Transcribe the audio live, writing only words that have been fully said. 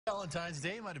Valentine's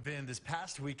Day might have been this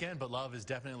past weekend, but love is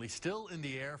definitely still in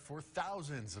the air for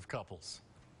thousands of couples.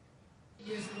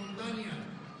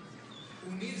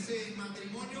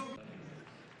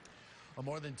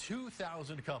 More than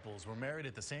 2,000 couples were married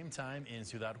at the same time in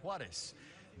Ciudad Juarez.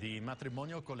 The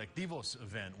Matrimonio Colectivos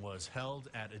event was held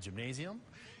at a gymnasium,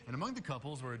 and among the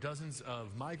couples were dozens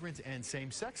of migrant and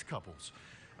same-sex couples.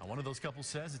 Now, one of those couples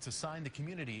says it's a sign the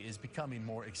community is becoming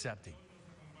more accepting.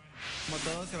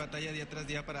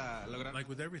 Like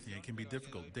with everything, it can be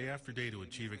difficult day after day to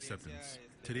achieve acceptance.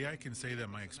 Today I can say that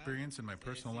my experience in my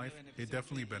personal life, it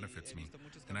definitely benefits me,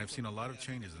 and I've seen a lot of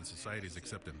changes in society's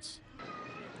acceptance.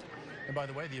 And by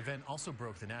the way, the event also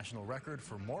broke the national record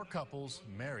for more couples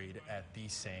married at the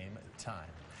same time.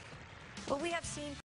 Well, we have seen